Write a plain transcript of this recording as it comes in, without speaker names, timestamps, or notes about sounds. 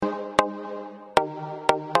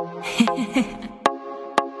It's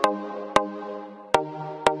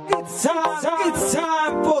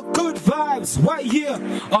time for good vibes right here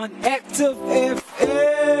on Active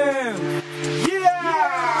FM. Yeah!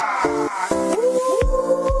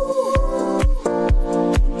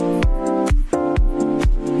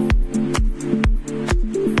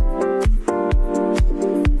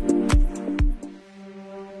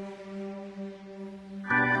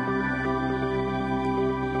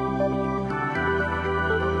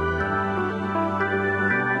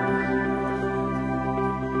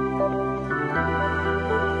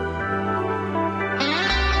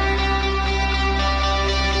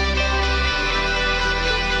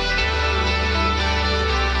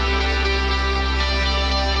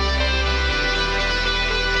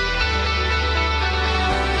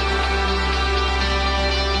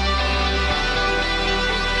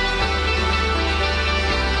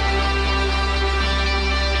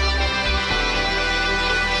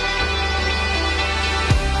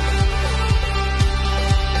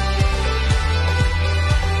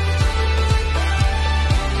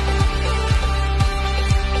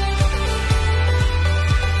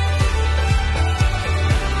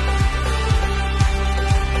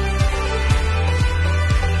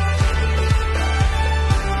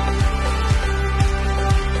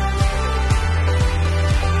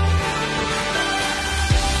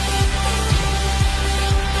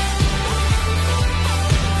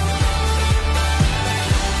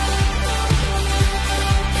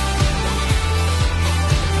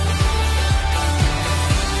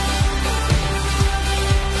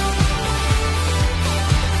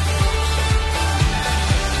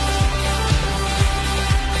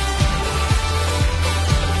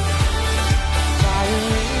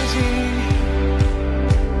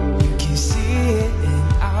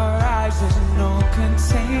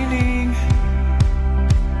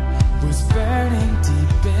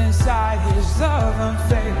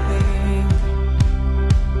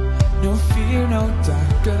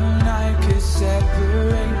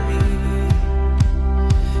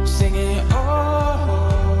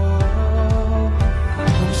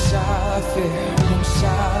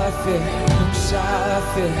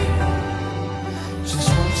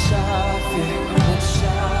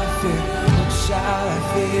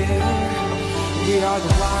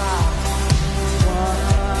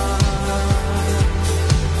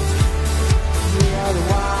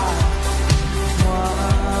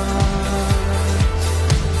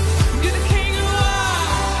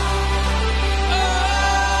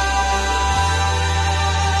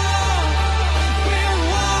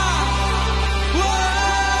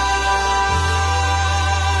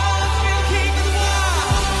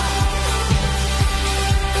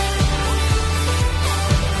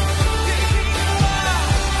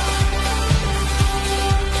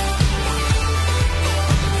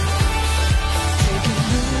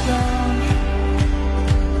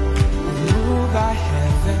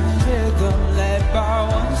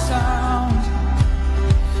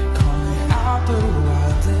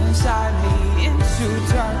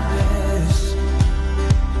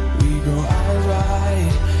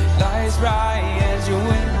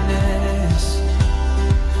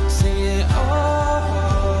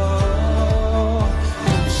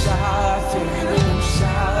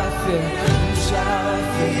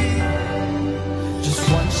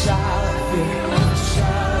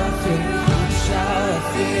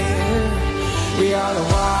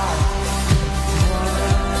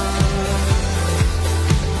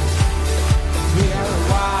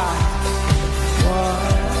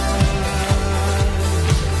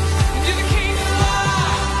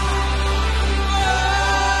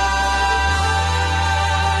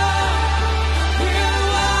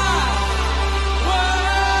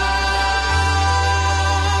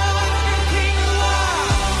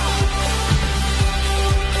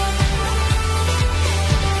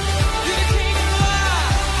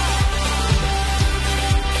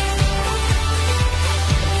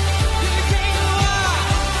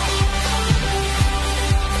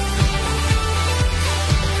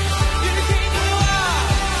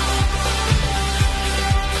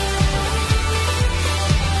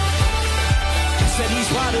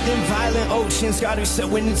 God who set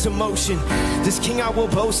wind into motion. This King I will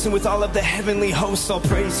boast, and with all of the heavenly hosts I'll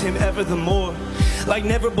praise him ever the more. Like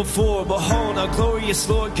never before, behold our glorious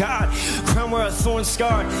Lord God, crowned where our thorns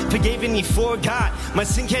scarred, forgave me for God. My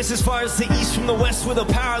sin cast as far as the east from the west, where the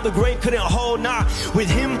power of the grave couldn't hold. Nah, with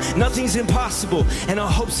him nothing's impossible, and our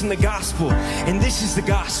hope's in the gospel. And this is the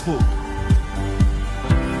gospel.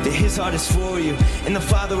 that his heart is for you, and the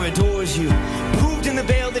Father adores you. Proved in the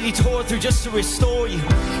veil that he tore through just to restore you.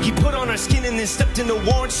 He put on our skin and then stepped into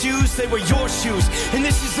worn shoes. They were your shoes, and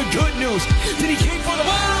this is the good news, that he came for the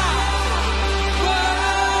world.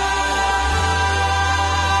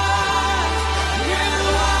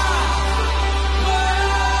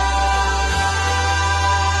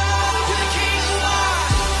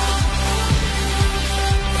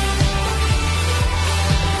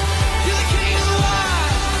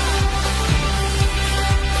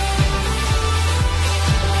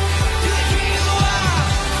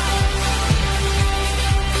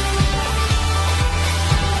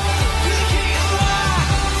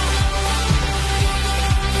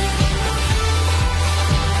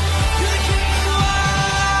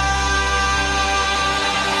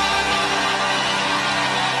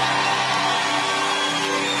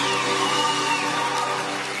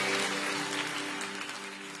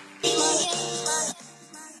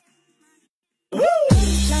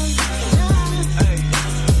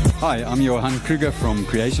 Hi, I'm Johan Kruger from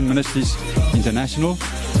Creation Ministries International.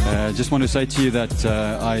 Just want to say to you that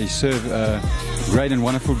I serve a great and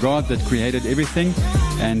wonderful God that created everything,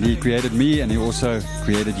 and He created me, and He also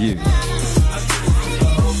created you.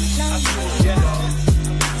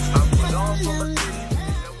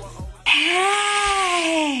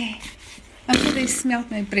 Hey! I'm sure they smelled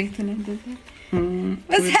my breath when I did that.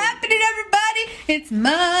 What's happening, everybody? It's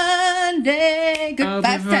Monday. Good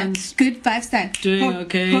vibes time. Good vibes time. Doing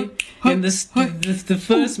okay. In this the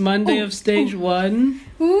first Monday of stage 1.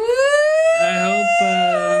 Woo!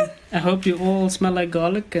 I hope you all smell like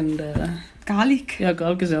garlic and Garlic. yeah,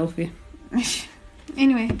 garlic is healthy.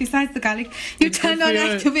 Anyway, besides the garlic, you turned on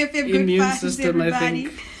Active FM. Good immune vibes, system, everybody. I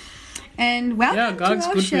think. And welcome Yeah, garlic's to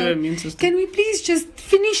our good show. for your immune system. Can we please just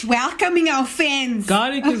finish welcoming our fans?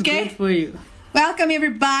 Garlic is good for you. Welcome,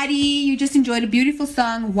 everybody. You just enjoyed a beautiful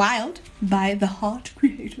song, Wild, by The Heart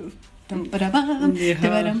Creative. In the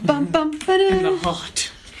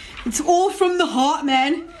heart. It's all from the heart,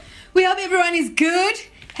 man. We hope everyone is good.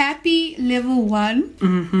 Happy level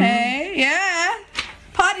 1. Hey, yeah.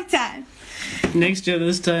 Party time. Next year,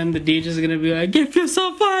 this time, the DJ's gonna be like, "Give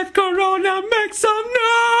yourself 5 Corona, make some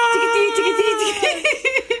noise!"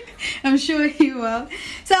 I'm sure you will.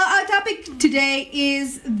 So our topic today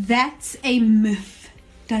is That's a Myth.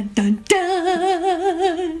 Dun dun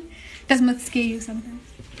dun. Does myth scare you sometimes?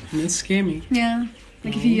 It scare me. Yeah.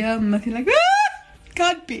 Like if you hear a myth, you're like, ah!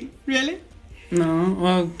 Can't be. Really? No.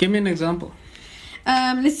 Well, give me an example.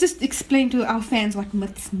 Let's just explain to our fans what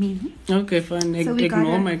myths mean. Okay, fine. So we Ignore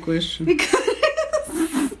gotta- my question.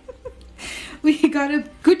 We got a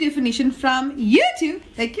good definition from YouTube.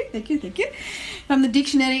 Thank you. From the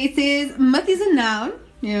dictionary, it says myth is a noun.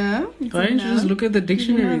 Yeah. It's Why a don't you just noun. look at the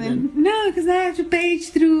dictionary then? No, because I have to page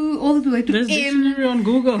through all the way to There's M. dictionary on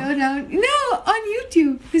Google. Go down. No, on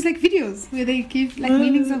YouTube. There's like videos where they give like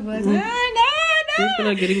meanings of words. No.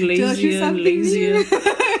 People are getting Teach you lazier and something lazier.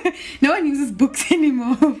 new. No one uses books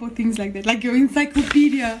anymore for things like that. Like your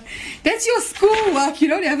encyclopedia. That's your schoolwork. You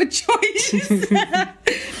don't have a choice.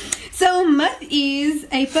 So myth is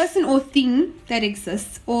a person or thing that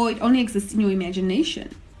exists, or it only exists in your imagination.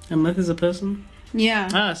 A myth is a person? Yeah.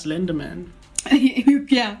 Ah, Slenderman.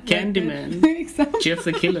 Yeah. Candyman. Example. Jeff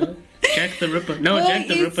the Killer. Jack the Ripper. No, Well, Jack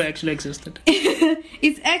the it's- Ripper actually existed.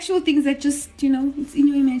 It's actual things that just, it's in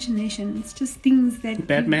your imagination. It's just things that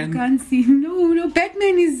Batman. you can't see. No,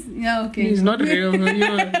 Batman is... Yeah, okay. He's not real.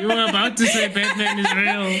 You were about to say Batman is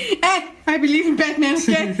real. Hey, I believe in Batman,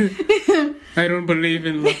 okay? I don't believe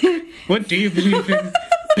in luck. What do you believe in?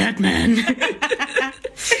 Batman.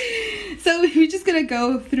 So we're just going to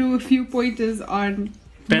go through a few pointers on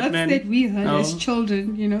Batman. myths that we heard as Oh.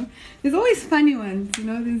 children, There's always funny ones,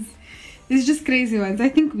 There's just crazy ones. I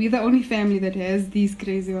think we're the only family that has these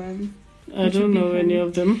crazy ones. I don't know any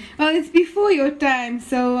of them. Well, it's before your time,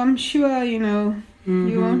 so I'm sure, you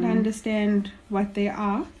won't understand what they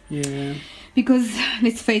are. Yeah. Because,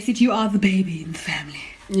 let's face it, you are the baby in the family.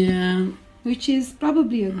 Yeah. Which is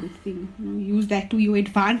probably a good thing. Use that to your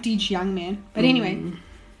advantage, young man. But anyway.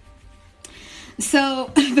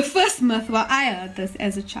 So, the first myth, I heard this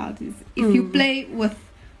as a child, is if you play with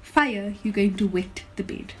fire, you're going to wet the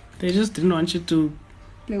bed. They just didn't want you to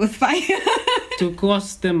Play with fire. to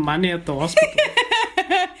cost them money at the hospital.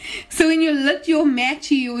 So when you lit your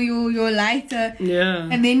matchy or your lighter, Yeah.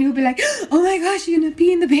 and then you'll be like, oh my gosh, you're going to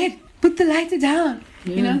pee in the bed. Put the lighter down.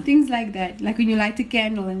 Yeah. Things like that. Like when you light a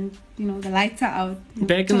candle and, the lights are out.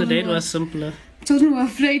 Back in the day, it Children was simpler. Children were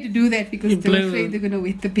afraid to do that because You they were play afraid with- they're going to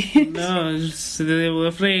wet the bed. No, they were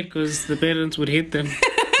afraid because the parents would hit them.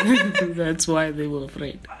 That's why they were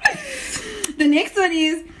afraid. The next one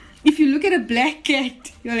is if you look at a black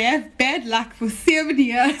cat, you'll have bad luck for 7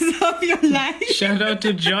 years of your life. Shout out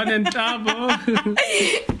to John and Tabo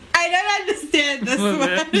I don't understand this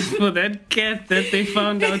one. for that cat that they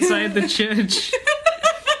found outside the church.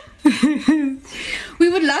 We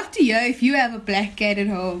would love to hear if you have a black cat at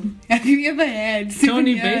home. Have you ever had 7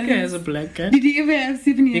 Tony years? Baker has a black cat. Did you ever have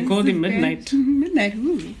 7 years? They called him of bad- Midnight. Midnight,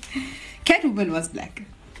 ooh. Catwoman was black.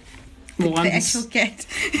 The actual Once. cat.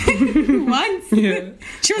 Once. Yeah.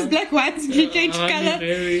 She was black once. She changed Halle color.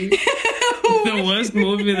 Berry. The worst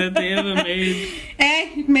movie that they ever made.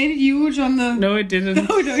 It made it huge on the... No, it didn't.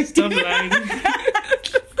 No, it Stop didn't. lying.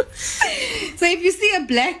 So if you see a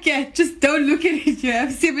black cat, just don't look at it. You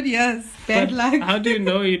have 7 years. Bad But luck. how do you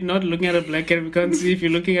know you're not looking at a black cat? We can't see if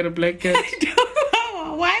you're looking at a black cat. I don't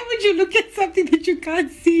know. Why would you look at something that you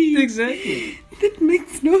can't see? Exactly. That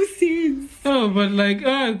makes no sense. Oh, but like,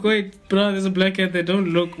 oh, wait, bro, there's a black cat. They don't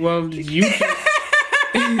look. Well, you.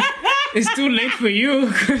 It's too late for you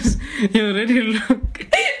because you already look.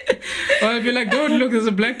 Or I'd be like, don't look, there's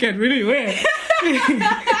a black cat. Really, where?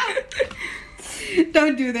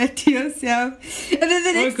 Don't do that to yourself. And then the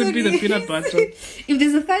Or it next could one be the is, peanut butter. if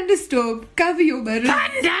there's a thunderstorm, cover your mirrors.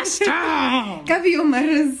 Thunderstorm! Cover your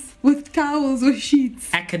mirrors with towels or sheets,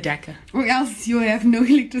 Akadaka. or else you'll have no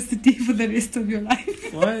electricity for the rest of your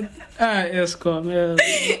life. What? Ah, ESCOM. Yeah.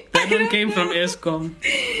 That one came from ESCOM.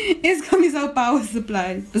 ESCOM is our power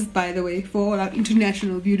supply, just by the way, for all our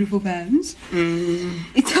international beautiful fans.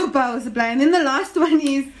 It's our power supply. And then the last one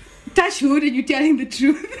is touch wood and you're telling the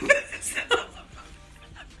truth. So,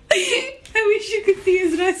 I wish you could see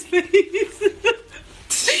his raspberries.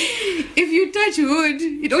 If you touch wood,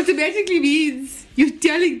 it automatically means you're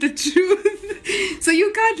telling the truth. So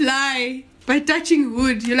you can't lie by touching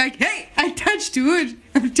wood. You're like, hey, I touched wood.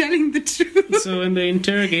 I'm telling the truth. So when they're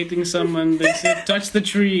interrogating someone, they say, touch the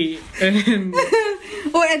tree. And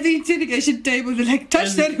Or at the interrogation table, they're like,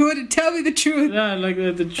 touch that wood and tell me the truth. yeah, like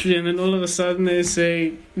the tree. And then all of a sudden they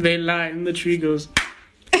say, they lie. And the tree goes,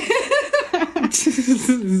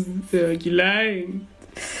 they're like, you're lying.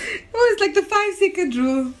 Oh, it's like the 5-second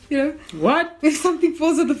rule, you know? What? If something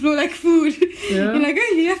falls on the floor like food, Yeah. you're like,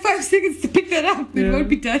 oh, you have 5 seconds to pick that up. It Yeah. won't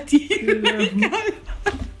be dirty.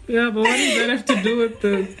 Yeah, but what does that have to do with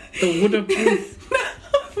the wood of truth?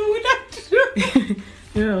 Would not true.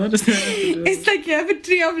 Yeah, what does that have to do? It's like you have a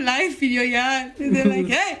tree of life in your yard. And they're like,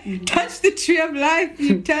 hey, touch the tree of life.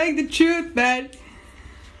 You're telling the truth, man.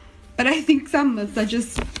 But I think some myths are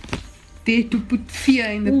just there to put fear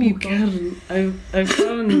in the Ooh, people. Karen, I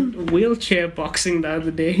found wheelchair boxing the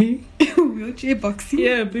other day. Wheelchair boxing.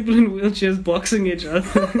 Yeah, people in wheelchairs boxing each other.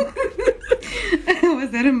 Was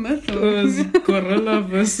that a myth? It Or was gorilla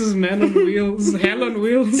versus man on wheels, hell on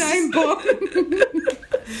wheels. time bomb?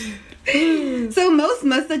 So most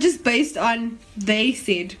myths are just based on they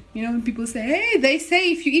said. You know, when people say, hey, they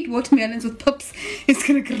say if you eat watermelons with pips, it's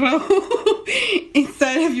gonna grow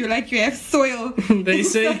inside of you like you have soil. They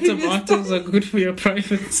say inside of your tomatoes stomach. are good for your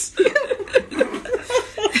privates.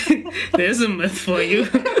 There's a myth for you.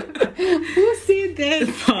 Who said that?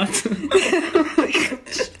 But Oh my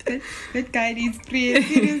gosh, that guy needs prayer,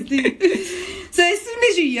 seriously. So as soon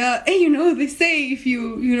as you hear, hey, you know, they say if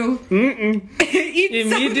you know, eat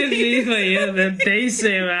immediately if something. I hear that they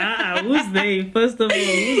say, who's they? First of all,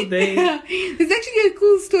 who's they? There's actually a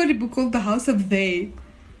cool storybook called The House of They.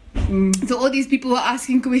 So all these people were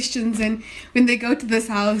asking questions, and when they go to this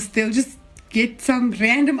house, they'll just get some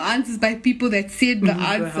random answers by people that said the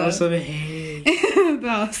answer. The house of hey. The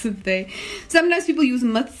House of They. Sometimes people use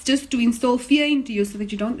myths just to install fear into you so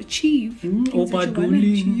that you don't achieve things that you wanna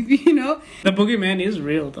Obaduli. achieve, you know? The boogeyman is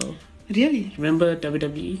real though. Really? Remember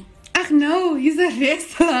WWE? Ach no, he's a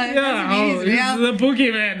wrestler. Yeah, He's real. the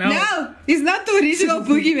boogeyman. No, he's not the original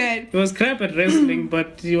boogeyman. He was crap at wrestling,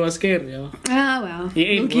 but he was scary. Yeah. Ah well, He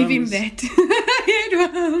ate we'll give him worms. that. He ate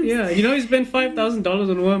worms. Yeah, you know he spent $5,000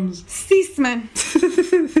 on worms. Cis, man.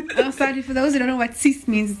 Oh, sorry, for those who don't know what cis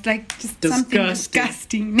means, it's like just something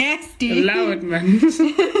disgusting, nasty. Allow it, man.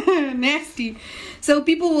 Nasty. So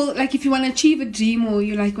people will, like, if you want to achieve a dream or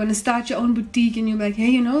you like want to start your own boutique and you're like, hey,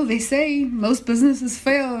 you know, they say most businesses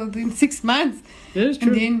fail in 6 months. That is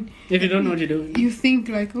true. And then If you don't know what you're doing. you think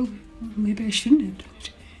like, oh, maybe I shouldn't have done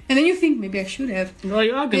it. And then you think maybe I should have. Well,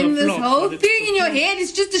 you are gonna Then this flop. whole but it's thing the in your flop. head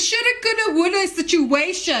is just a shoulda, coulda, woulda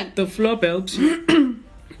situation. The flop helps you.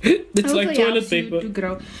 It's Also like toilet helps you paper. to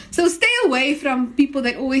grow. So stay away from people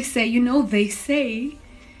that always say, you know, they say,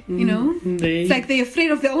 you know. They- It's like they're afraid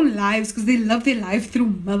of their own lives because they love their life through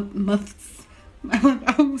myths.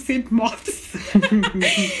 I almost said moths.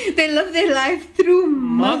 They love their life through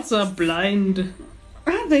Moths moths. are blind.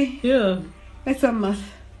 Are they? Yeah. That's a myth.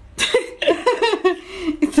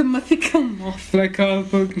 It's It's a mythical moth. Like Carl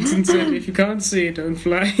Pilkington said, if you can't see it, don't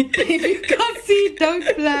fly. If you can't see it, don't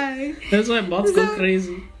fly. That's why moths go So-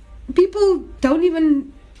 crazy. People don't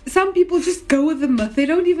even. Some people just go with the myth. They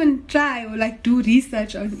don't even try or like do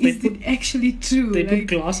research on is it actually true. They put Like,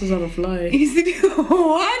 glasses on a fly. is it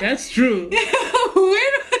what? That's true.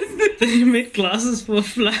 Where was this? They made glasses for a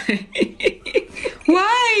fly.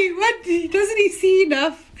 Why? What? Doesn't he see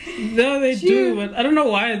enough? No, they Sure. do, but I don't know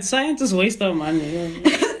why. Scientists waste our money.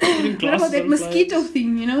 Putting What glasses about that on mosquito flies.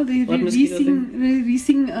 thing? You know, they're What mosquito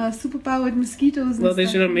releasing superpowered mosquitoes. And Well, they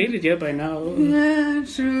stuff. should have made it here by now. Yeah,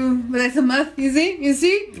 true. But that's a myth, you see? You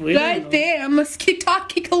see? We don't Right know. there, a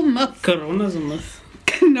mosquito myth. Corona's a myth.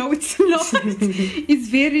 No, it's not. It's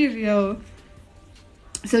very real.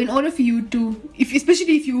 So in order for you to,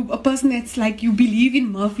 especially if you're a person that's like, you believe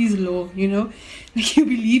in Murphy's Law, you know? Like you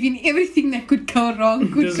believe in everything that could go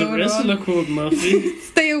wrong, could There's go a wrestler wrong. called Murphy.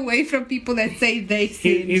 Stay away from people that say they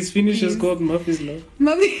said. His finish is please. called Murphy's Law.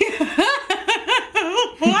 Murphy.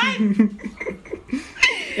 What?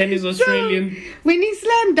 And he's Australian. When he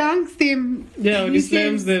slam dunks them. Yeah, when he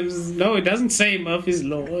slams says- them. No, it doesn't say Murphy's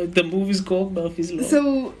Law. The movie's called Murphy's Law.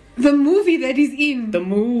 So the movie that he's in, The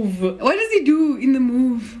move. what does he do in the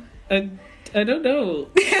move? I don't know.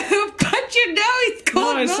 But you know it's No,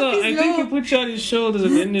 called I saw. Murphy's I think he Law. puts you on his shoulders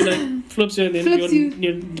and then he like flips you and then Flips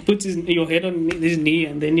you puts your head on his knee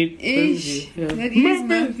and then he turns you. Ish. Yeah. That is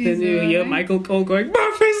Murphy's Then you Law, hear right? Michael Cole going,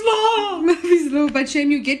 Murphy's Law! Murphy's Law. But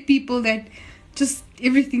shame you get people that just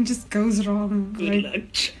everything just goes wrong. Good Like,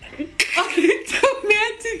 luck.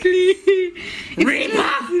 automatically.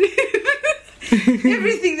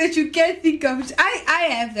 Everything that you can think of. I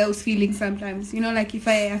have those feelings sometimes. You know, like if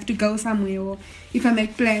I have to go somewhere or if I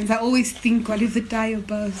make plans, I always think, what if the tire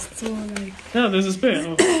bursts? Or like, No, there's a spare.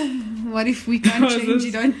 Oh. what if we can't Was change this-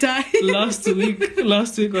 it on time?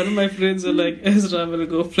 last week, one of my friends were like, Ezra, I'm gonna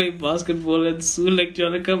go play basketball at school. Like, do you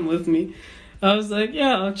wanna come with me? I was like,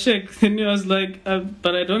 yeah, I'll check. Then he was like,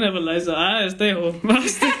 but I don't have a license. Stay home.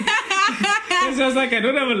 I was like, I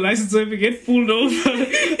don't have a license, so if you get pulled over,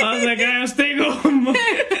 I was like, I'll stay home.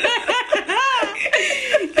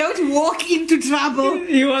 Don't walk into trouble.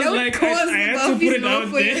 He was Don't like, cause I had to Murphy's put it Law out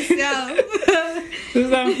for there. yourself.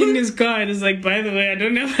 So I'm in his car and it's like, by the way, I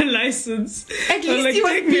don't have a license. At I was least like, you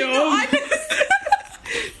take was me being home. honest.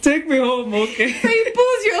 Take me home, okay? So he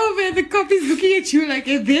pulls you over and the cop is looking at you like,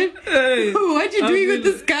 and then, Hey, what you I doing with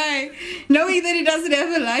mean- this guy? Knowing that he doesn't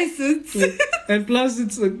have a license. And plus,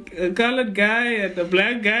 it's a colored guy and a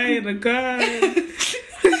black guy in a car. I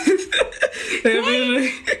mean,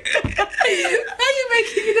 like, Are you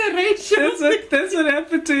making it a racial? that's what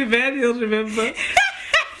happened to Emmanuel, remember?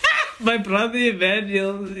 My brother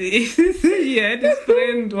Emmanuel, he had his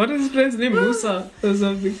friend, what is his friend's name? Musa or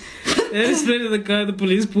something. He had his friend in the car, the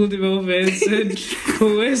police pulled him over and said,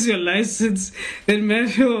 where's your license? And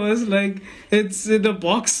Emmanuel was like, it's in a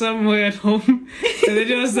box somewhere at home. And then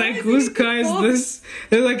he was like, whose car is this?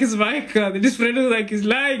 They was like, it's my car. Then his friend was like, he's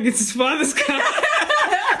lying, it's his father's car.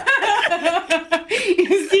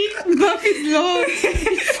 You see, Murphy's Law,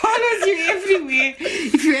 it follows you everywhere.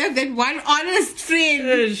 If you have that one honest friend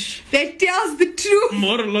Ish. that tells the truth.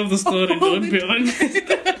 Moral of the story, don't be honest.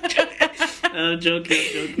 I'm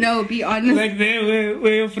joking. No, be honest. Like there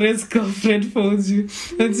where your friend's girlfriend phones you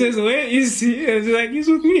and says, where is he? And you're like, he's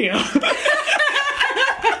with me.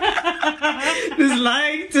 He's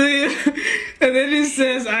lying to you. And then he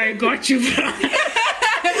says, I got you, bro.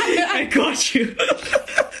 I got you.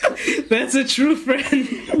 That's a true friend.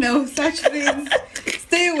 No, such friends.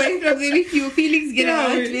 Stay away from them if your feelings get Yeah,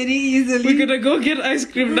 hurt we- very easily. We're gonna go get ice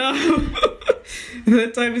cream now.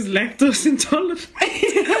 That time is lactose intolerant.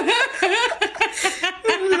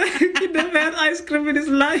 He never had ice cream in his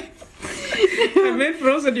life. I made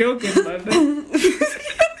frozen yogurt, man.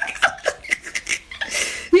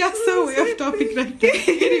 We are so way off topic right now.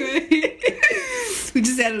 Anyway, we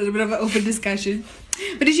just had a little bit of an open discussion.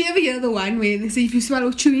 But did you ever hear the one where they say if you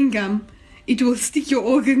swallow chewing gum, it will stick your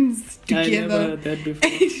organs I never together? heard that before.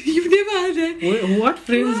 You've never heard that? What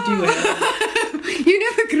friends do you have? You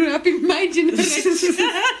never grew up in my generation.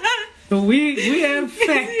 We have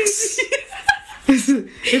facts.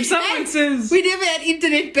 If someone says, We never had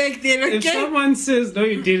internet back then, okay? if someone says, no,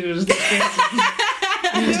 you didn't, it was expensive.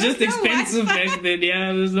 It was just no expensive back then.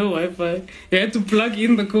 Yeah, there's no Wi-Fi. You had to plug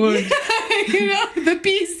in the cord. You know, the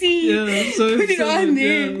PC. Yeah, so Put if it on someone-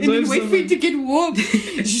 there yeah, and so then if wait for it to get warm.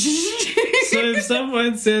 So if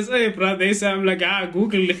someone says, hey, bro, they say, I'm like,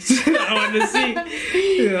 Google it. I want to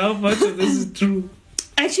see how much of this is true.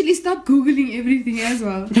 Actually, stop Googling everything as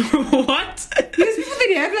well. What? There's people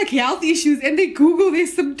that have like health issues and they Google their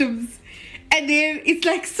symptoms. And then it's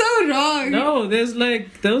like so wrong. No, there's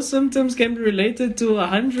like those symptoms can be related to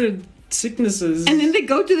 100 sicknesses. And then they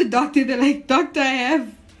go to the doctor. They're like, "Doctor, I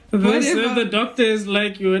have whatever." The doctor is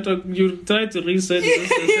like, you tried to research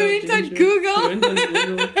this. You went on Google. You went on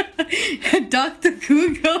Google. Dr.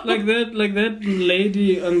 Google. Like that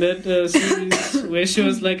lady on that series where she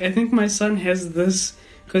was like, I think my son has this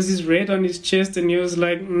because he's red on his chest, and he was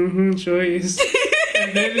like, sure he is.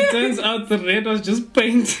 And then it turns out the red was just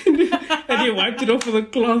paint, and he wiped it off with a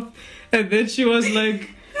cloth. And then she was like,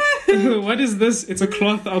 what is this? It's a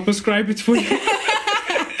cloth, I'll prescribe it for you.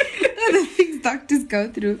 The things doctors go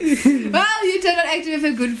through. Well, you turn on Active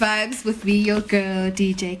FM Good Vibes with me, your girl,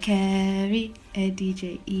 DJ Carrie and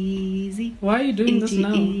DJ Easy. Why are you doing this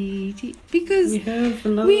now? Because we have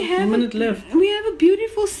another minute left. We have a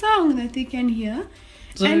beautiful song that they can hear.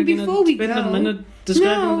 So and before we spend go, a minute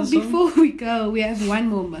describing the song? Before we go, we have one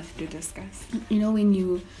more myth to discuss. You know, when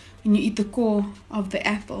you eat the core of the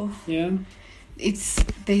apple, yeah,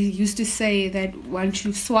 they used to say that once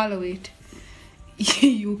you swallow it,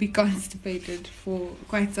 you'll be constipated for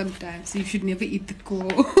quite some time, so you should never eat the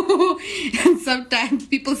core. And sometimes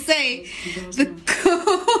people say the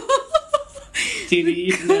core. Did he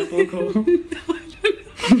eat an apple core?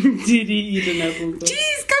 Did he eat an apple core?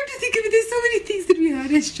 Jeez, come to think of it, there's so many things that we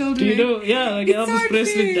heard as children. Do you know? Yeah, like It's Elvis so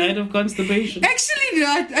Presley unfair. died of constipation. Actually, no,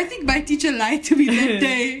 I think my teacher lied to me that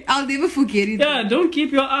day. I'll never forget it. Yeah, don't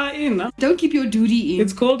keep your eye in. Huh? Don't keep your duty in.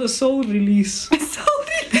 It's called a soul release. so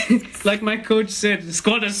release. Like my coach said, it's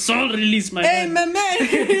called a soul release, my Hey, man. my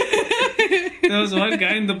man. There was one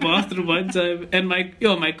guy in the bathroom one time, and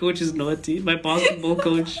my coach is naughty, my basketball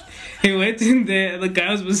coach. He went in there, and the guy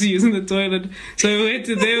was busy using the toilet. So he went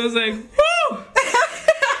in there, he was like, woo!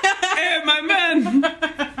 Hey, my man!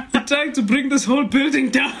 You're trying to bring this whole building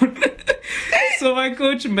down. So my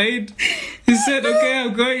coach he said, okay,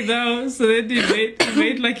 I'm going now. So then he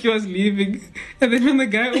made like he was leaving. And then when the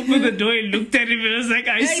guy opened the door, he looked at him and was like,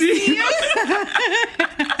 I see you.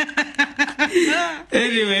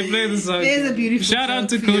 Anyway, play the song. There's a beautiful Shout out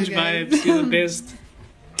to song for you Coach guys. Vibes. You're the best.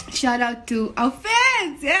 Shout out to our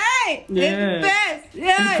fans. Hey, they're Yeah. the best. And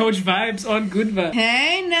Yeah. Coach Vibes on Good Vibes.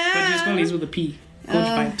 Hey, now. But you spell these with a P. Coach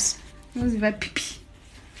Vibes. What was it? Pee-pee.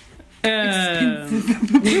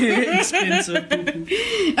 Expensive.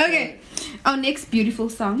 Okay, our next beautiful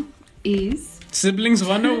song is Siblings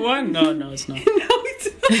 101? No, it's not. no,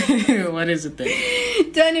 it's What is it then?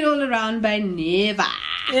 Turn It All Around by Neva.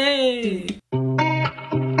 Hey!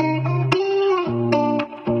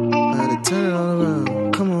 Turn it all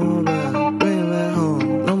around, come on back, bring it back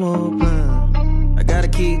home, no more plan. I gotta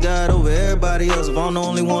keep God over everybody else. If I'm the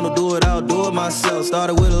only one to do it, I'll do it myself.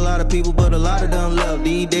 Started with a lot of people, but a lot of them left.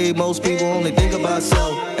 These days, most people only think about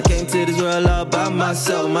self. I came to this world all by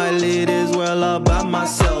myself. Might live this world all by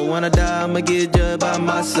myself. When I die, I'ma get judged by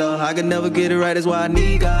myself. I can never get it right, that's why I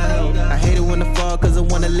need God help. I hate it when I fall, cause I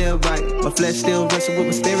wanna live right. My flesh still wrestle with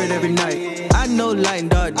my spirit every night. I know light and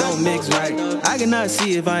dark don't mix right. I cannot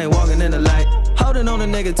see if I ain't walking in the light. Holding on to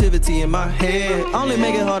negativity in my head only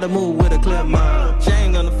make it hard to move with a clear mind.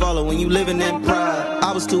 Shame gonna follow when you living in pride.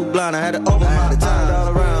 I was too blind, I had to open my eyes. Turn it all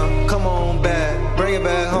around, come on back, bring it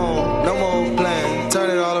back home, no more plan. Turn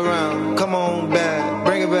it all around, come on back,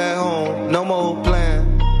 bring it back home, no more plan.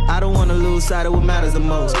 I don't wanna lose sight of what matters the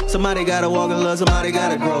most. Somebody gotta walk in love, somebody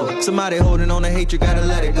gotta grow. Somebody holding on to hatred, gotta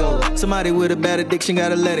let it go. Somebody with a bad addiction,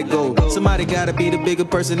 gotta let it go. Somebody gotta be the bigger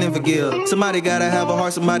person and forgive. Somebody gotta have a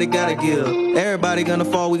heart, somebody gotta give. Everybody gonna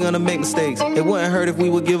fall, we gonna make mistakes. It wouldn't hurt if we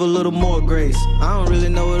would give a little more grace. I don't really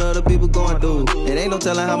know what other people going through. It ain't no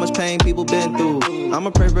telling how much pain people been through. I'ma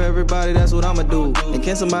pray for everybody, that's what I'ma do. And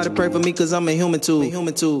can somebody pray for me, cause I'm a human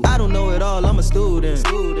too. I don't know it all, I'm a student.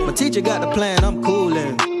 My teacher got the plan, I'm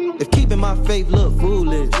coolin'. If keeping my faith look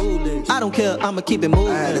foolish, I don't care, I'ma keep it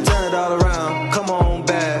moving. I had to turn it all around, come on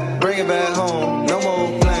back, bring it back home, no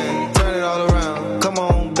more plan. Turn it all around, come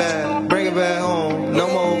on back, bring it back home, no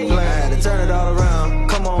more plan. I had to turn it all around,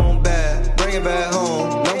 come on back, bring it back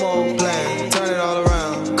home, no more plan. Turn it all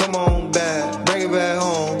around, come on back, bring it back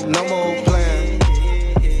home, no more plan.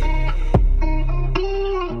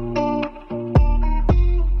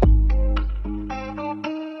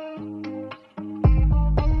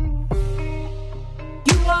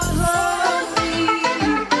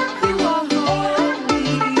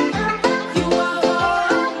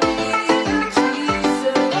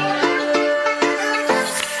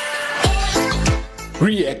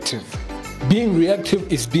 Reactive. Being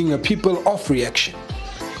reactive is being a people of reaction,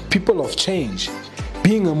 people of change,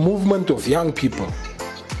 being a movement of young people.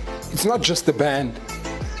 It's not just a band,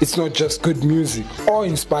 it's not just good music or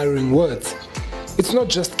inspiring words, it's not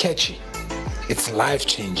just catchy. It's life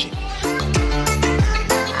changing.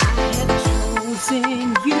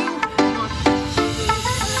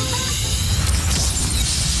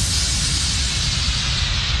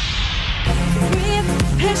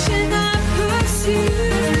 Passion I pursue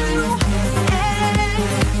and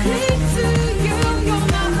cling to you. You're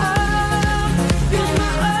my all, you're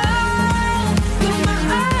my all, you're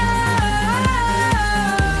my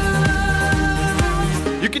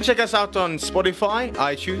all. You can check us out on Spotify,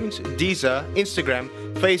 iTunes, Deezer, Instagram,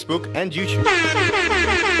 Facebook, and YouTube.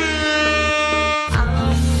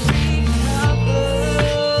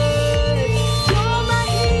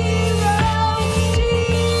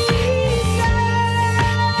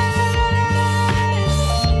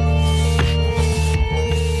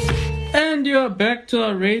 You're back to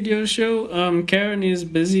our radio show. Karen is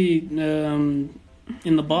busy in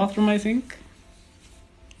the bathroom, I think.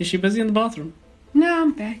 Is she busy in the bathroom? No,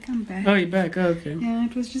 I'm back. Oh, you're back. Oh, okay. Yeah,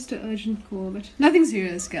 it was just an urgent call, but nothing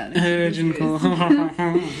serious, guys. Urgent call.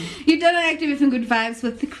 You done an active and good vibes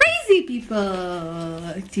with the crazy people.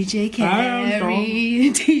 DJ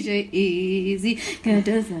Carey, DJ Easy. And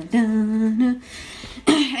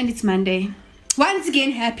it's Monday. Once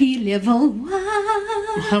again, happy level 1.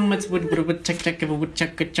 How much wood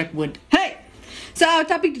chuck wood? Hey! So our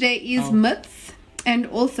topic today is myths. And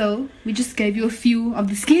also, we just gave you a few of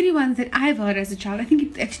the scary ones that I've heard as a child. I think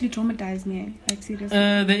it actually traumatized me. Like, seriously.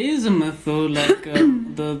 There is a myth though, like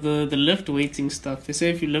the lift weighting stuff. They say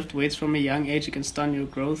if you lift weights from a young age, it can stunt your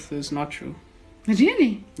growth. It's not true.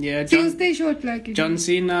 Really? Yeah. So you stay short like it. John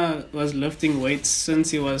Cena was lifting weights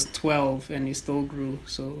since he was 12 and he still grew,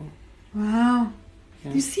 so... Wow.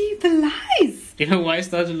 Yeah. You see the lies. You know why he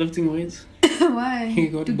started lifting weights? Why? He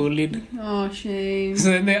got bullied. Oh, shame. So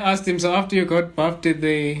then they asked him, so after you got buffed, did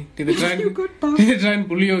they try and, You got buffed. did they try and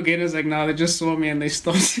bully you again? It's like, nah, they just saw me and they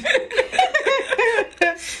stopped.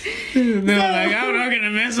 They were like, I'm not gonna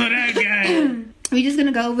mess with that guy. We're just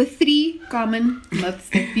gonna go over 3 common myths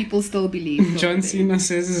that people still believe. John Cena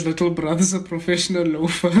says his little brother's a professional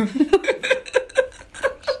loafer.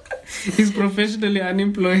 He's professionally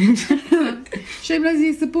unemployed. Shame does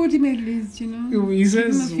he support him at least, you know? He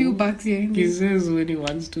says Give him a few bucks here and He there. says when he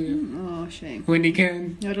wants to, Oh, shame. when he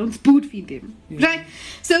can. No, don't spoon feed him. Yeah. Right.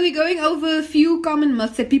 So we're going over a few common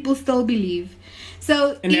myths that people still believe.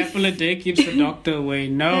 So An apple a day keeps the doctor away.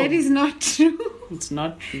 No, that is not true. it's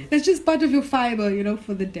not true. That's just part of your fiber, you know,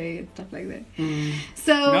 for the day and stuff like that. Mm.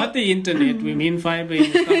 So Not the internet. We mean fiber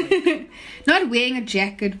in the stomach. not wearing a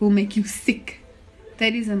jacket will make you sick.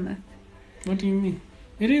 That is a myth. What do you mean?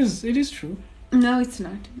 It is true. No, it's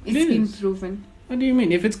not. It's It been is. proven. What do you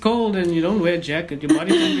mean? If it's cold and you don't wear a jacket, your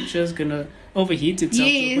body temperature is gonna overheat itself. to the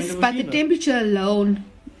Yes, point of a but the fever. temperature alone,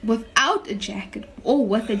 without a jacket or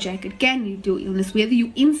with a jacket, can lead to illness. Whether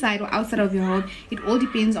you're inside or outside of your home, it all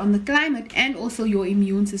depends on the climate and also your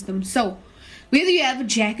immune system. So, whether you have a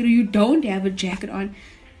jacket or you don't have a jacket on,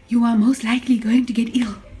 you are most likely going to get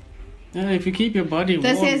ill. If you keep your body warm.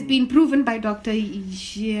 This has been proven by Dr.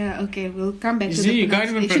 Yeah, okay, we'll come back You to see, the you can't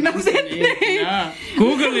even pronunciation of pronounce that it. name. Yeah.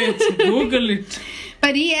 Google it. Google it.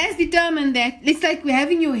 But he has determined that it's like we're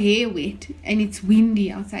having your hair wet and it's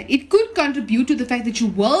windy outside. It could contribute to the fact that you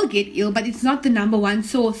will get ill, but it's not the number one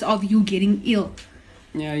source of you getting ill.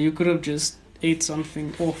 Yeah, you could have just ate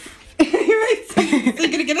something off. So you're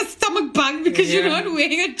gonna get a stomach bug because you're Yeah. not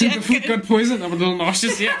wearing a The food jacket. got poisoned. I'm a little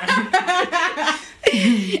nauseous. Yeah.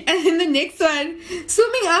 And then the next one,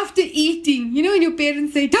 swimming after eating. You know when your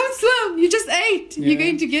parents say, "Don't swim, you just ate. Yeah. You're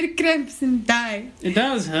going to get cramps and die." It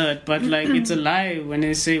does hurt, but like it's a lie when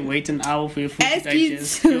they say wait an hour for your food As to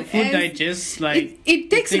digest. kids- Your food as- digests like It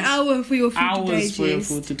takes an hour for your food to hours digest. for your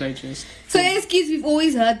food to digest. So as kids, we've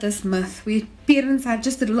always heard this myth where parents are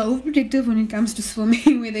just a little overprotective when it comes to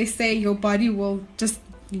swimming, where they say your body will just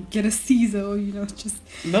get a seizure, or, you know, just...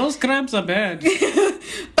 Those cramps are bad.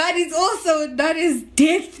 But it's also not as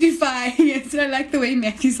death-defying. So I like the way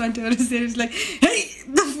Matthew Santoro said, it's like, hey,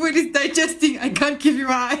 the food is digesting, I can't give you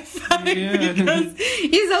a high five. Yeah. Because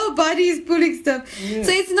his whole body is pulling stuff. Yeah.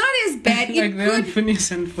 So it's not as bad. Like It that could...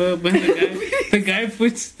 Phineas and Ferb when the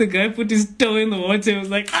guy put his toe in the water. It was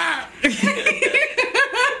like ah.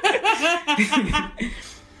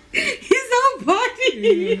 His whole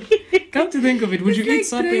body. Come to think of it, would you It's eat like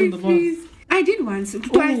supper dry in the bath? freeze. I did once, twice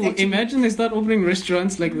Oh, actually. imagine they start opening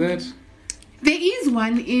restaurants like that. There is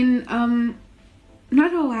one in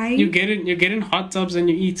not Hawaii. You get in hot tubs and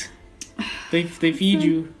you eat. They feed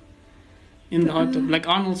you in the hot tub, like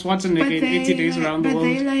Arnold Schwarzenegger in 80 Days Around the But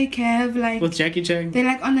they World like have like with Jackie Chan. they're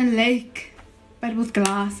like on a lake. but with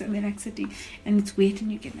glass, and they're like sitting, and it's wet,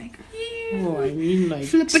 and you get like, Oh, I mean like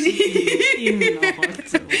flippity. in a hot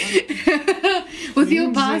water. with your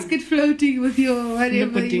Means basket floating, with your whatever you're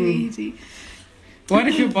Flipperting. eating. What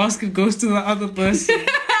if your basket goes to the other person?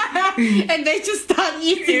 And they just start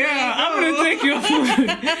eating. Yeah, I'm gonna take your food.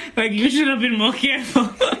 Like, you should have been more careful.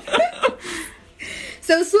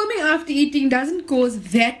 So swimming after eating doesn't cause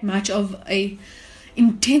that much of a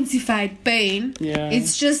intensified pain. Yeah.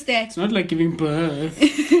 It's just that It's not like giving birth.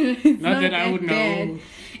 it's Not that I would bad. know.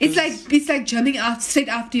 It's like jumping out straight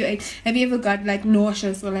after you ate. Have you ever got like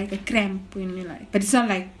nauseous or like a cramp when you like? But it's not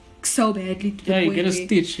like so badly. To the Yeah, you point get a where-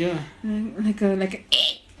 stitch, yeah. Like a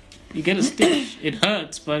You get a stitch. It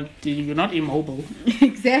hurts, but you're not immobile.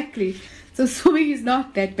 exactly. So swimming is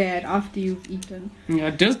not that bad after you've eaten.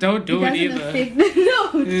 Yeah, just don't do it doesn't either. affect.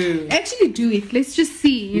 No, Yeah. actually do it. Let's just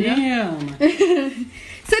see. You know? Yeah.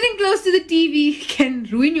 Sitting close to the TV can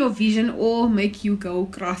ruin your vision or make you go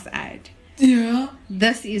cross-eyed. Yeah.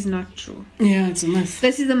 This is not true. Yeah, it's a myth.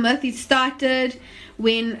 This is a myth. It started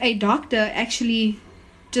when a doctor actually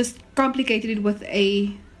just complicated it with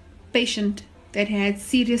a patient that had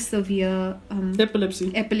serious, severe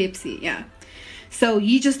epilepsy. Yeah. So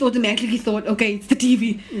he just automatically thought, okay, it's the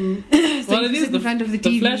TV. So Well, you it is sit in front of the the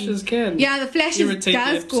TV. flashes can. Yeah, the flashes irritate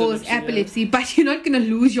does the cause epilepsy, epilepsy, but you're not gonna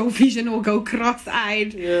lose your vision or go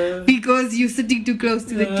cross-eyed Yeah. because you're sitting too close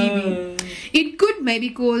to the TV. It could maybe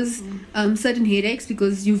cause certain headaches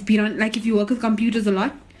because you've been on, like if you work with computers a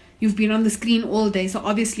lot, you've been on the screen all day, so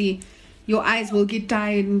obviously your eyes will get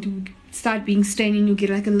tired and start being strained, and you get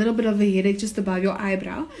like a little bit of a headache just above your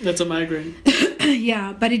eyebrow. That's a migraine.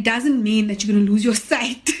 Yeah, but it doesn't mean that you're gonna lose your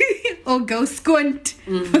sight or go squint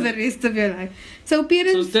for the rest of your life. So So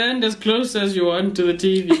parents, stand as close as you want to the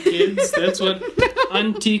TV, kids. That's what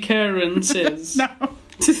Auntie Karen says. no.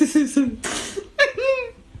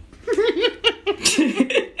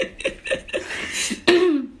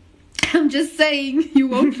 I'm just saying you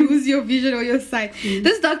won't lose your vision or your sight.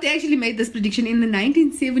 This doctor actually made this prediction in the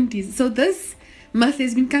 1970s. So this myth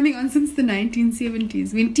has been coming on since the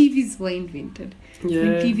 1970s when TVs were invented. When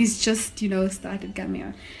Yeah. TVs just, started coming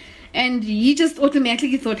out. And he just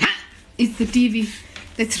automatically thought, ha! It's the TV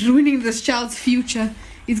that's ruining this child's future.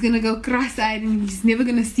 He's gonna go cross-eyed and he's never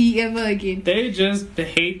gonna see ever again. They just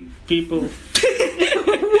hate people.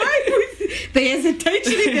 Why would they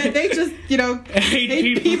hesitation that they just,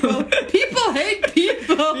 Hate people. People hate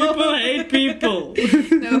people. People hate people.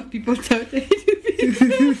 No, people don't hate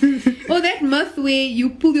people. Or that myth where you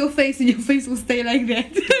pull your face and your face will stay like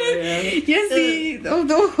that. Yeah. Yes, see, all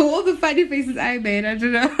the funny faces I made, I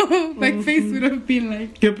don't know. My face would have been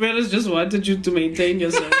like. Your parents just wanted you to maintain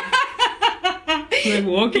yourself. Like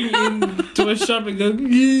walking into a shop and go,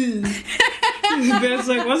 "Ugh." That's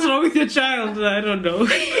like, what's wrong with your child? I don't know.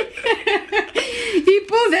 He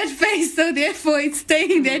pulled that face, so therefore it's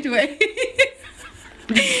staying that way.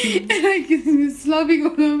 And like he's slobbing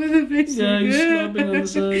all over the place. Yeah, you're slobbing on the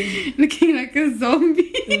side. Looking like a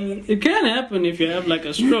zombie. It can happen if you have like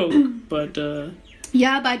a stroke, but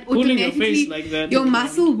Yeah, but pulling your automatically face like that. your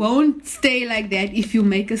muscle won't stay like that if you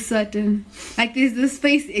make a certain, like there's this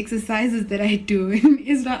face exercises that I do, and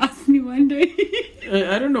Isra asked me one day.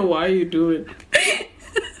 I don't know why you do it.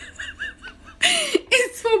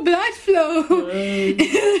 It's for blood flow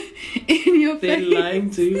in your They're face.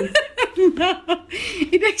 lying to you. No,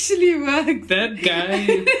 it actually works. That guy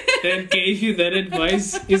that gave you that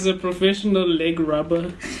advice is a professional leg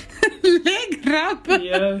rubber. Leg rub.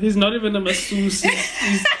 Yeah, he's not even a masseuse.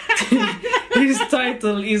 His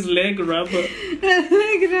title is leg rubber.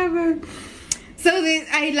 Leg rubber. So then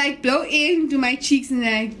I like blow into my cheeks and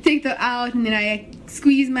then I take them out and then I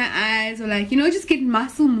squeeze my eyes or just get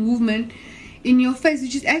muscle movement in your face,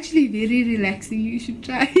 which is actually very relaxing. You should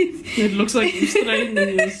try it. It looks like you're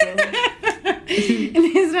straining yourself.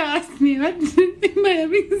 And Ezra asked me, what? Am I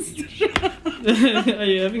having a stroke? Are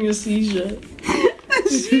you having a seizure?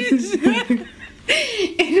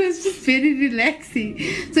 It was just very relaxing.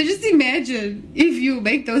 So just imagine if you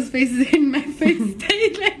make those faces and my face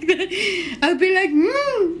stayed like that. I'll be like,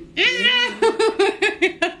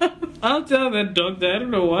 I'll tell that doctor. I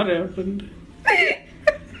don't know what happened.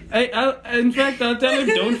 In fact, I'll tell him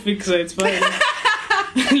don't fix it. It's fine.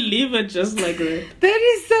 Leave it just like that. That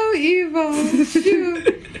is so evil.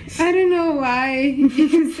 Dude, I don't know why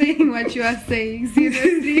you're saying what you are saying.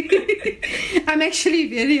 Seriously. I'm actually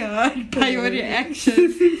very hurt by your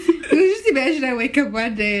reactions. Just imagine I wake up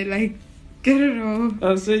one day and I don't know.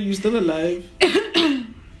 I'll say you're still alive.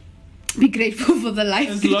 Be grateful for the life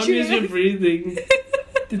As that long you as you're have. breathing,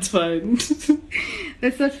 it's fine.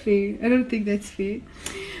 That's not fair. I don't think that's fair.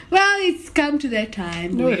 Well, it's come to that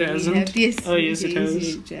time. No, where it we hasn't. have- yes, Oh, yes, it has.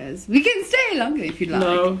 it has. We can stay longer if you like.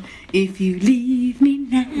 No. If you leave me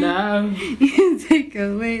now, No. you take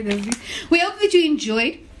away the peace. We hope that you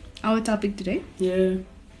enjoyed our topic today. Yeah.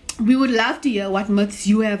 We would love to hear what myths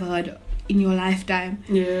you have heard in your lifetime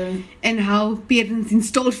Yeah. and how parents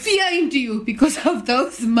installed fear into you because of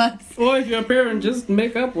those myths. Or if you're a parent, just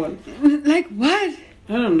make up one. Like what?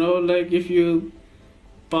 I don't know, like if you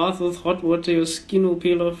bath with hot water, your skin will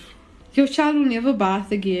peel off. Your child will never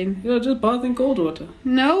bath again. You know, just bath in cold water.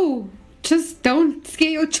 No. Just don't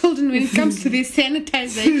scare your children when it comes to their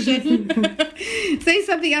sanitization. Say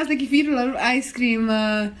something else, like if you eat a lot of ice cream,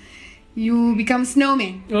 you become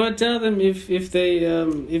snowman. Or tell them if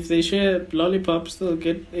they share lollipops, they'll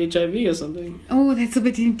get HIV or something. Oh, that's a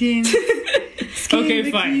bit intense. Scaring Okay,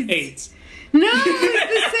 the fine. kids. AIDS. No,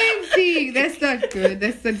 it's the same thing. That's not good.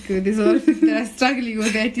 That's not good. There's a lot of people that are struggling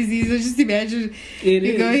with that disease. So just imagine It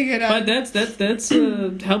you're is. going around. But that's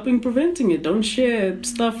helping preventing it. Don't share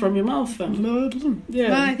stuff from your mouth, fam. Yeah.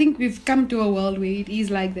 Well, I think we've come to a world where it is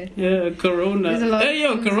like that. Yeah, Corona. There's a lot Hey,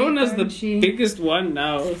 yo, of things Corona's you the can't share. biggest one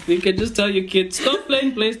now. You can just tell your kids, stop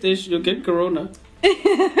playing PlayStation, you'll get Corona.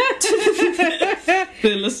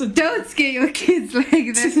 They listen. Don't scare your kids like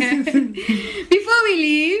that. Before we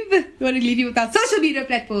leave, we want to leave you with our social media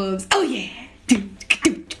platforms. Oh yeah.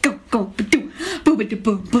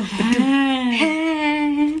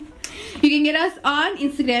 You can get us on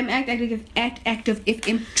Instagram at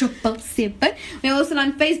ActiveFM777. We're also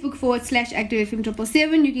on Facebook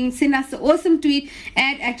 /ActiveFM777. You can send us an awesome tweet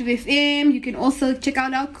at ActiveFM. You can also check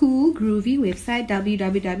out our cool, groovy website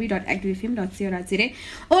www.activefm.co.za.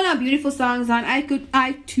 All our beautiful songs on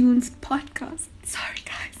iTunes podcast. Sorry,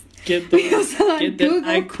 guys. Get We also on that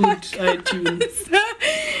Google iTunes.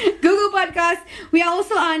 Google Podcasts. We are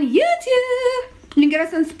also on YouTube. You can get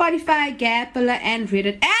us on Spotify, Gapilla, and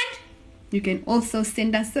Reddit. And you can also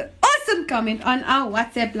send us an awesome comment on our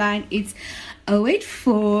WhatsApp line. It's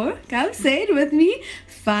 084, come say it with me,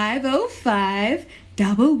 505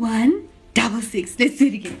 1166. Let's do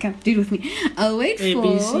it again. Come, do it with me. 084 A,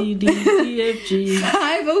 B, C, D, E, F, G.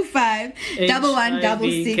 505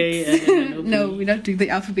 1166. No, we're not doing the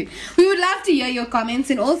alphabet. We would love to hear your comments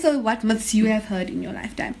and also what myths you have heard in your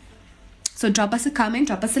lifetime. So drop us a comment,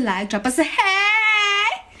 drop us a like, drop us a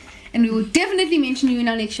hey, and we will definitely mention you in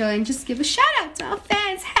our next show and just give a shout out to our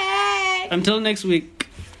fans. Hey! Until next week.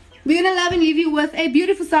 We're gonna love and leave you with a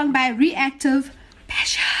beautiful song by Reactive,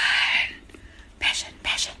 Passion. Passion,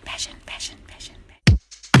 passion, passion, passion, passion.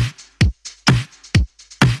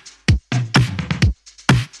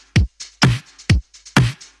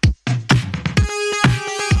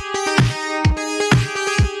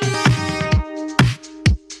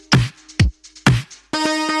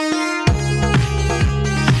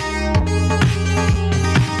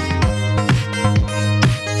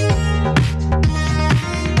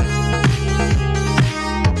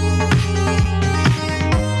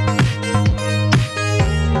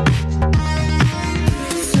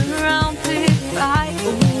 Surrounded by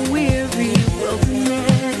a weary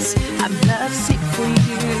wilderness, I'm lovesick for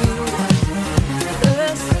you.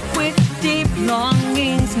 Thirst with deep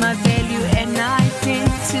longings, my value and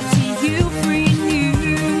identity you've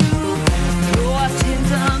renewed. Your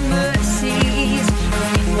tender mercies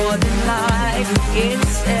mean more than life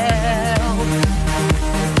itself.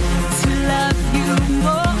 To love you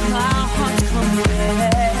more, my heart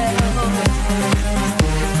compels.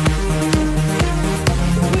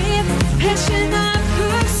 With passion I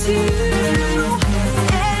pursue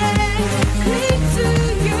and cling to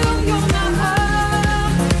you. You're my all,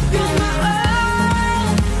 you're my all,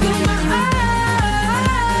 you're my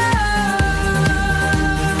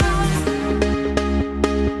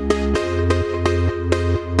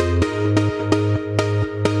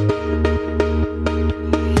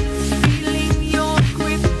Feeling your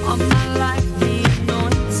grip on my life, the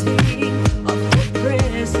anointing of your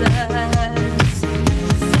presence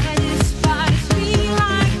satisfies me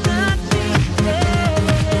like nothing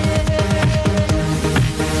else.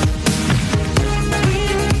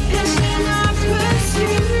 With passion I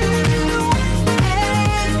pursue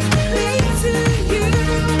and cling to you,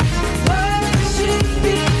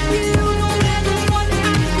 worshiping you no matter what I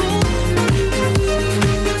go through.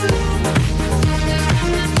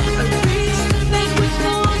 I reach the banquet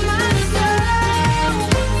for myself,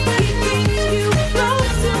 keeping you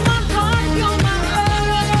close to my heart. You're my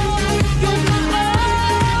all, you're my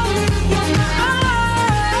all, you're my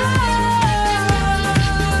all.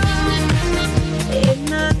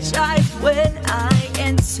 Energized when I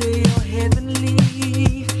enter your heavenly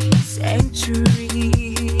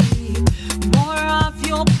sanctuary. More of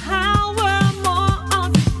your power.